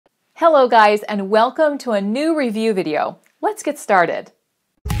Hello guys, and welcome to a new review video. Let's get started.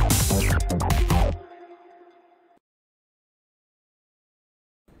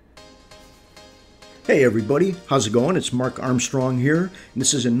 Hey everybody, how's it going? It's Mark Armstrong here, and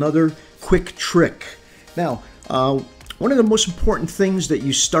this is another quick trick. Now, one of the most important things that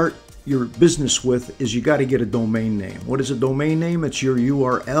you start your business with is you got to get a domain name. What is a domain name? It's your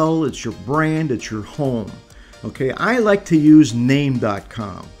URL, it's your brand, it's your home. Okay, I like to use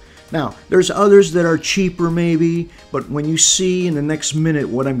name.com. Now, there's others that are cheaper maybe, but when you see in the next minute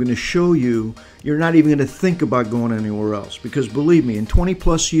what I'm going to show you, you're not even going to think about going anywhere else. Because believe me, in 20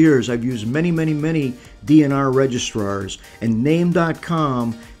 plus years, I've used many DNR registrars, and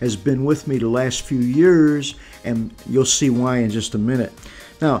name.com has been with me the last few years, and you'll see why in just a minute.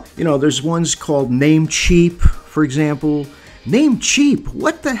 Now, you know, there's ones called Namecheap, for example. Namecheap?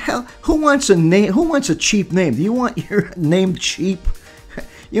 What the hell? Who wants a name? Who wants a cheap name? Do you want your name cheap?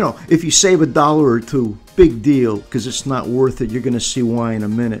 You know, if you save $1 or $2, big deal, because it's not worth it. You're going to see why in a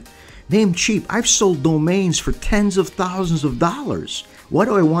minute. Namecheap. I've sold domains for tens of thousands of dollars. Why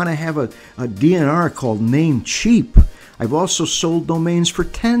do I want to have a DNR called Namecheap? I've also sold domains for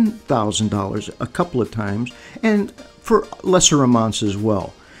 $10,000 a couple of times, and for lesser amounts as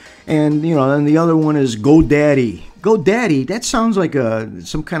well. And, you know, then the other one is GoDaddy. GoDaddy, that sounds like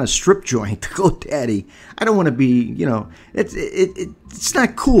some kind of strip joint. GoDaddy. I don't want to be, you know, it's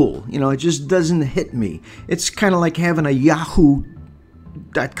not cool. You know, it just doesn't hit me. It's kind of like having a Yahoo.com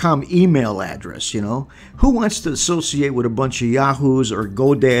email address, you know. Who wants to associate with a bunch of Yahoos or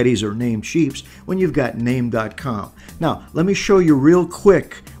GoDaddies or Namecheaps when you've got name.com? Now, let me show you real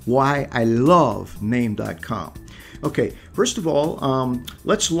quick why I love name.com. Okay, first of all,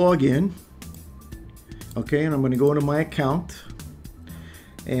 let's log in. Okay, and I'm going to go into my account,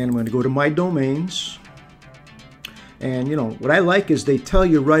 and I'm going to go to my domains. And you know what I like is they tell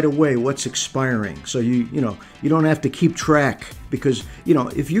you right away what's expiring, so you don't have to keep track, because you know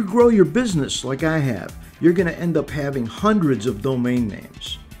if you grow your business like I have, you're going to end up having hundreds of domain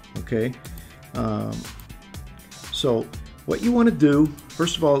names. Okay, so what you want to do,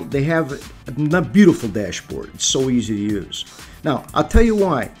 first of all, they have a beautiful dashboard. It's so easy to use. Now I'll tell you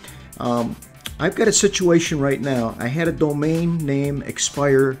why. I've got a situation right now. I had a domain name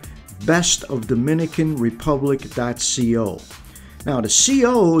expire, bestofdominicanrepublic.co. Now the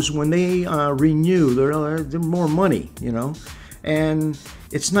COs, when they renew, they're more money, you know, and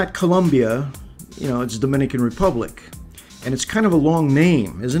it's not Colombia, you know, it's Dominican Republic, and it's kind of a long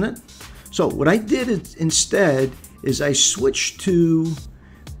name, isn't it? So what I did instead is I switched to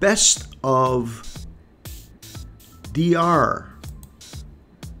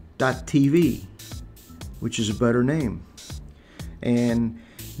bestofdr.tv, which is a better name. And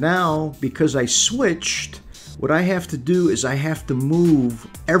now, because I switched, what I have to do is I have to move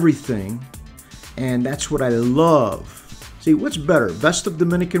everything, and that's what I love. See, what's better, Best of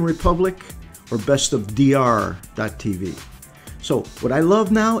Dominican Republic or Best of DR.tv? So what I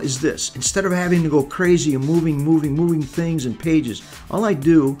love now is this. Instead of having to go crazy and moving things and pages, all I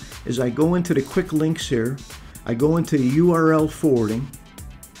do is I go into the quick links here, I go into URL forwarding,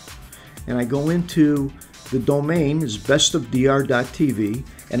 and I go into the domain is bestofdr.tv,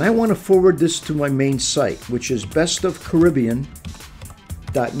 and I want to forward this to my main site, which is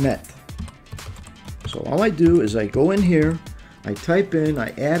bestofcaribbean.net. So all I do is I go in here, I type in,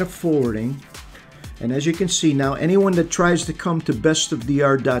 I add a forwarding, and as you can see now, anyone that tries to come to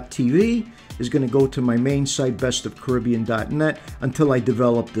bestofdr.tv is going to go to my main site, bestofcaribbean.net, until I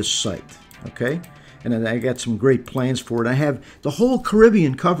develop this site. Okay? And then I got some great plans for it. I have the whole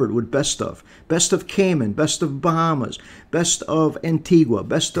Caribbean covered with Best of Cayman, Best of Bahamas, Best of Antigua,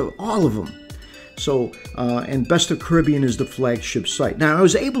 Best of all of them. So, and Best of Caribbean is the flagship site. Now, I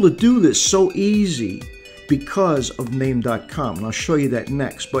was able to do this so easy because of name.com, and I'll show you that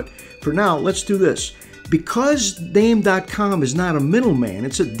next. But for now, let's do this. Because name.com is not a middleman,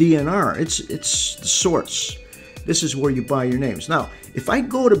 it's a DNR. It's the source. This is where you buy your names. Now, if I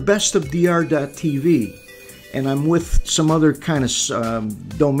go to bestofdr.tv and I'm with some other kind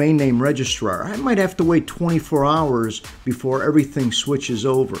of domain name registrar, I might have to wait 24 hours before everything switches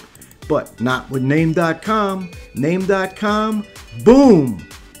over. But not with name.com. Name.com, boom,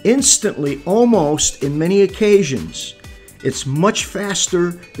 instantly, almost in many occasions. It's much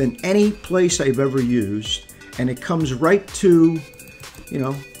faster than any place I've ever used, and it comes right to, you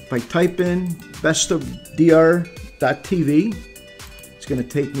know, if I type in bestofdr.tv, it's going to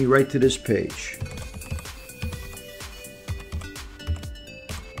take me right to this page.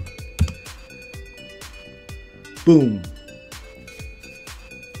 Boom.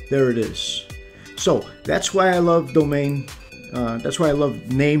 There it is. So that's why I love domain That's why I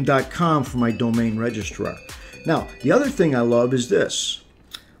love name.com for my domain registrar. Now, the other thing I love is this.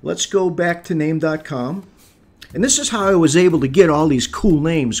 Let's go back to name.com. And this is how I was able to get all these cool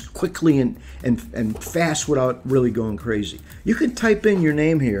names quickly and fast without really going crazy. You can type in your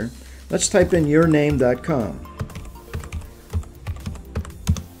name here. Let's type in yourname.com.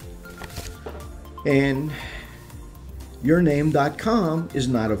 And yourname.com is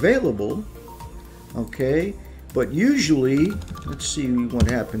not available. Okay, but usually, let's see what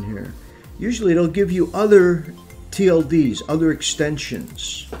happened here. Usually it'll give you other TLDs, other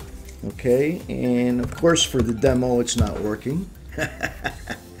extensions. Okay, and of course for the demo it's not working.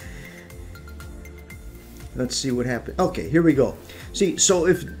 Let's see what happened. Okay, here we go. See, so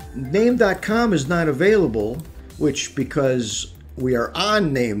if name.com is not available, which because we are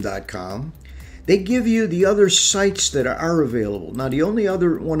on name.com, they give you the other sites that are available. Now, the only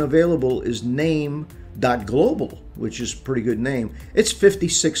other one available is name.global, which is a pretty good name. It's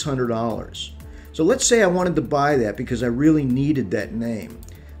 $5,600. So let's say I wanted to buy that because I really needed that name.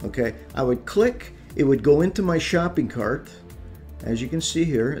 Okay, I would click, it would go into my shopping cart. As you can see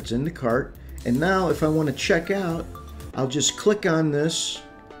here, it's in the cart. And now if I want to check out, I'll just click on this.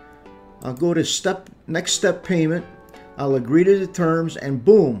 I'll go to next step payment. I'll agree to the terms, and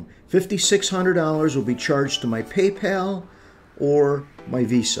boom, $5,600 will be charged to my PayPal or my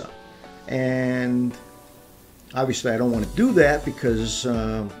Visa. And obviously I don't want to do that because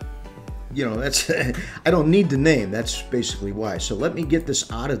you know, that's I don't need the name. That's basically why. So let me get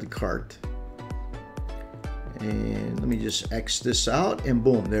this out of the cart. And let me just X this out, and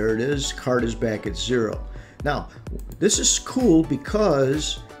boom, there it is. Cart is back at 0. Now, this is cool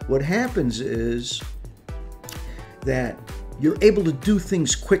because what happens is that you're able to do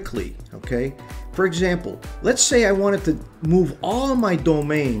things quickly, okay? For example, let's say I wanted to move all my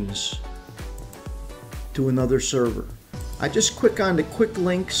domains to another server. I just click on the quick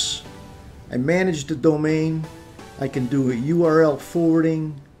links. I manage the domain. I can do a URL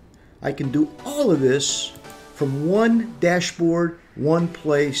forwarding. I can do all of this from one dashboard, one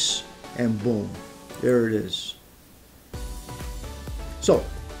place, and boom, there it is. So,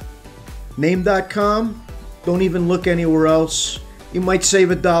 name.com, don't even look anywhere else. You might save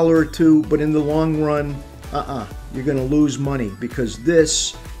 $1 or $2, but in the long run, you're gonna lose money because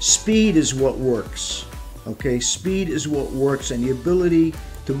this speed is what works. Okay, speed is what works, and the ability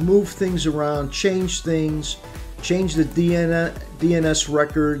to move things around, change things, change the DNS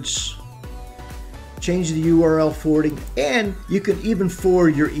records, change the URL forwarding, and you can even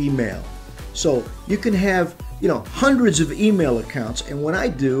forward your email. So you can have, you know, hundreds of email accounts, and what I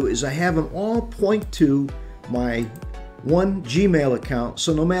do is I have them all point to my one Gmail account.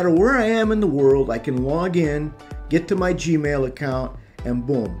 So no matter where I am in the world, I can log in, get to my Gmail account, and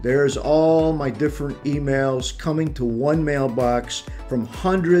boom, there's all my different emails coming to one mailbox from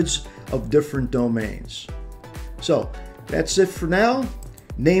hundreds of different domains. So that's it for now.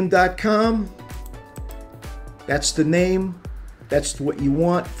 Name.com, that's the name. That's what you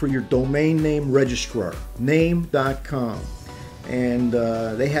want for your domain name registrar, name.com. And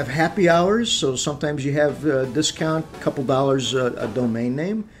they have happy hours, so sometimes you have a discount, a couple dollars a domain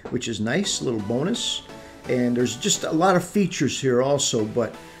name, which is nice, a little bonus. And there's just a lot of features here also,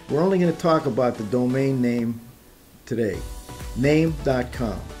 but we're only going to talk about the domain name today,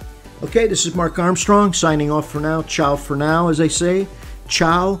 name.com. Okay, this is Mark Armstrong signing off for now. Ciao for now, as I say.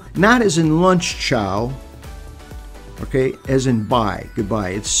 Ciao, not as in lunch ciao, okay, as in bye, goodbye.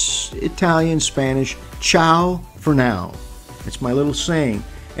 It's Italian, Spanish, ciao for now. That's my little saying.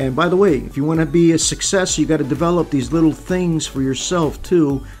 And by the way, if you want to be a success, you got to develop these little things for yourself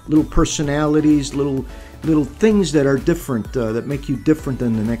too, little personalities, little things that are different, that make you different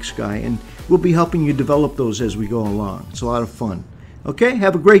than the next guy. And we'll be helping you develop those as we go along. It's a lot of fun. Okay,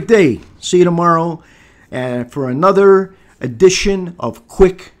 have a great day. See you tomorrow for another edition of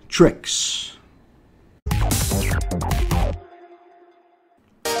Quick Tricks.